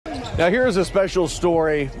Now here's a special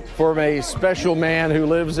story from a special man who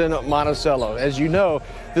lives in Monticello. As you know,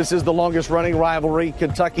 this is the longest running rivalry,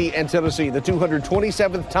 Kentucky and Tennessee, the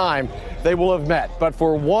 227th time they will have met. But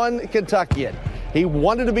for one Kentuckian, he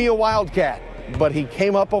wanted to be a Wildcat, but he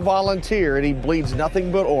came up a volunteer and he bleeds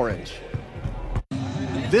nothing but orange.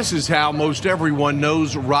 This is how most everyone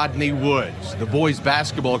knows Rodney Woods, the boys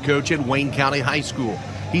basketball coach at Wayne County High School.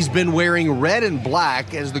 He's been wearing red and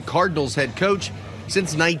black as the Cardinals head coach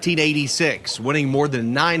since 1986, winning more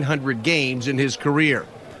than 900 games in his career.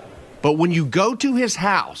 But when you go to his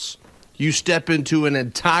house, you step into an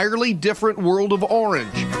entirely different world of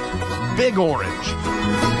orange. Big orange.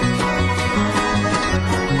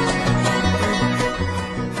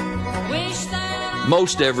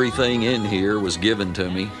 Most everything in here was given to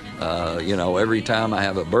me. Every time I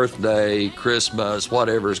have a birthday, Christmas,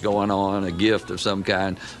 whatever's going on, a gift of some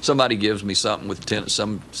kind, somebody gives me something with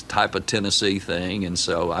some type of Tennessee thing, and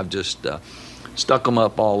so I've just stuck them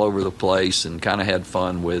up all over the place and kind of had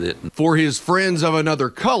fun with it. For his friends of another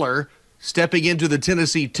color, stepping into the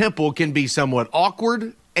Tennessee Temple can be somewhat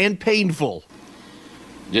awkward and painful.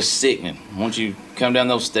 Just sickening. Once you come down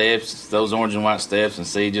those steps, those orange and white steps, and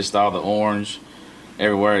see just all the orange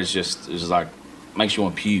everywhere, it's like makes you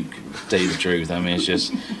want to puke, to tell you the truth. I mean, it's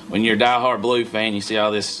just, when you're a diehard blue fan, you see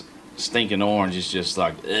all this stinking orange, it's just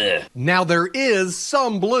like, ugh. Now there is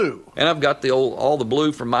some blue. And I've got all the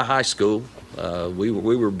blue from my high school. We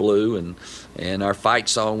were blue, and our fight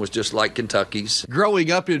song was just like Kentucky's.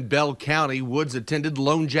 Growing up in Bell County, Woods attended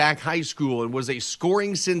Lone Jack High School and was a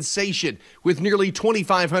scoring sensation with nearly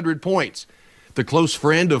 2,500 points. The close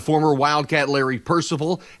friend of former Wildcat Larry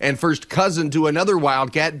Percival and first cousin to another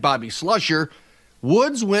Wildcat, Bobby Slusher,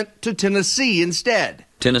 Woods went to Tennessee instead.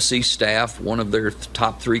 Tennessee staff, one of their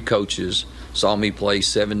top 3 coaches, saw me play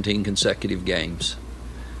 17 consecutive games.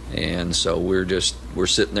 And so we're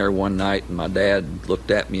sitting there one night, and my dad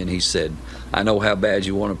looked at me and he said, "I know how bad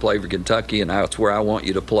you want to play for Kentucky, and that's where I want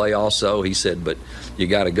you to play also." He said, "But you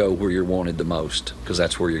got to go where you're wanted the most, because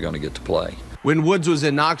that's where you're going to get to play." When Woods was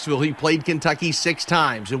in Knoxville, he played Kentucky 6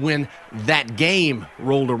 times. And when that game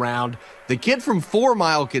rolled around, the kid from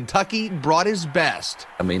Fourmile, Kentucky, brought his best.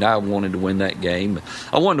 I mean, I wanted to win that game.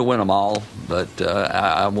 I wanted to win them all, but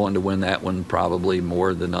I wanted to win that one probably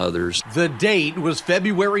more than others. The date was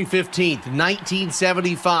February 15th,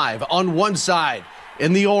 1975. On one side,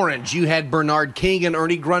 in the orange, you had Bernard King and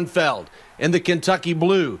Ernie Grunfeld. In the Kentucky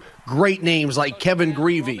blue, great names like Kevin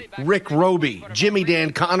Greavy, Rick Roby, Jimmy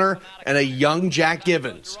Dan Connor, and a young Jack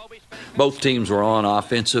Givens. Both teams were on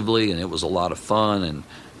offensively, and it was a lot of fun,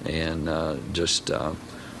 and just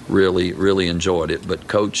really enjoyed it. But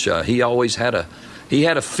Coach, he always had a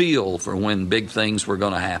feel for when big things were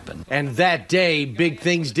going to happen. And that day, big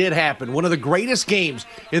things did happen. One of the greatest games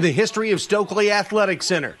in the history of Stokely Athletic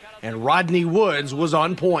Center. And Rodney Woods was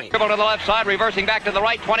on point. Dribble to the left side, reversing back to the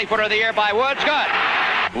right, 20-footer of the air by Woods.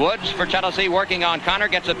 Good. Woods for Tennessee working on Connor,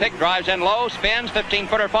 gets a pick, drives in low, spins,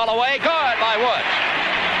 15-footer fall away. Good by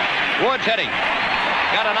Woods. Woods hitting.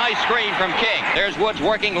 Got a nice screen from King. There's Woods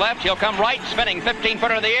working left. He'll come right, spinning,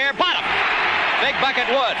 15-footer of the air. Bottom. Big bucket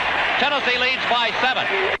Woods. Tennessee leads by 7.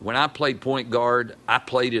 When I played point guard, I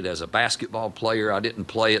played it as a basketball player. I didn't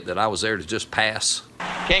play it that I was there to just pass.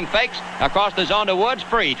 King fakes across the zone to Woods.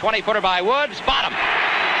 Free. 20-footer by Woods. Bottom.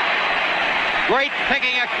 Great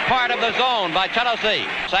picking apart of the zone by Tennessee.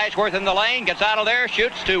 Sashworth in the lane. Gets out of there.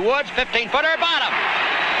 Shoots to Woods. 15-footer. Bottom.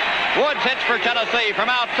 Woods hits for Tennessee from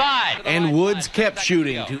outside. And Woods kept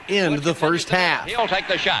shooting to end the first half. He'll take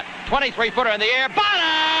the shot. 23-footer in the air.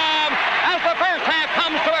 Bottom! As the first half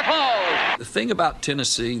comes to a close. The thing about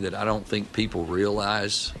Tennessee that I don't think people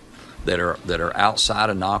realize that are outside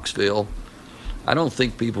of Knoxville, I don't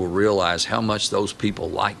think people realize how much those people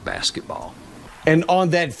like basketball. And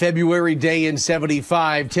on that February day in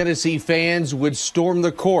 '75, Tennessee fans would storm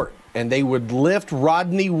the court, and they would lift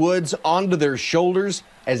Rodney Woods onto their shoulders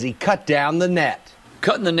as he cut down the net.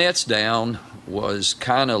 Cutting the nets down was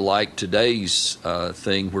kind of like today's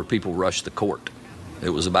thing where people rush the court. It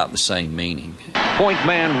was about the same meaning. Point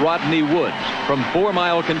man Rodney Woods from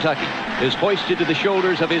Fourmile, Kentucky, is hoisted to the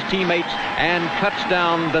shoulders of his teammates and cuts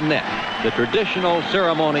down the net. The traditional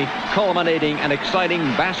ceremony culminating an exciting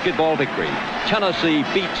basketball victory. Tennessee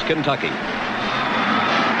beats Kentucky.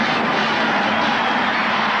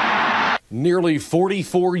 Nearly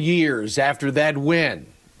 44 years after that win,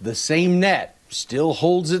 the same net still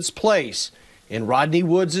holds its place in Rodney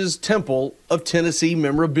Woods' temple of Tennessee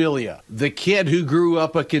memorabilia. The kid who grew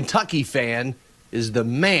up a Kentucky fan is the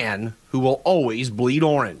man who will always bleed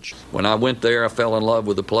orange. When I went there, I fell in love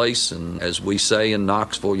with the place, and as we say in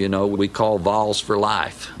Knoxville, we call Vols for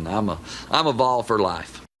life, and I'm a Vol for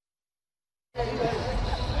life.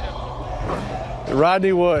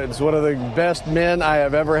 Rodney Woods, one of the best men I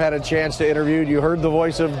have ever had a chance to interview. You heard the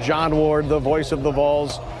voice of John Ward, the voice of the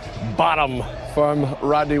Vols. Bottom from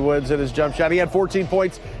Rodney Woods at his jump shot. He had 14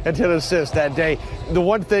 points and 10 assists that day. The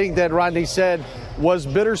one thing that Rodney said was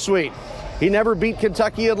bittersweet. He never beat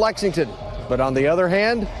Kentucky at Lexington. But on the other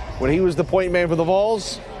hand, when he was the point man for the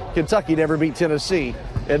Vols, Kentucky never beat Tennessee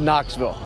in Knoxville.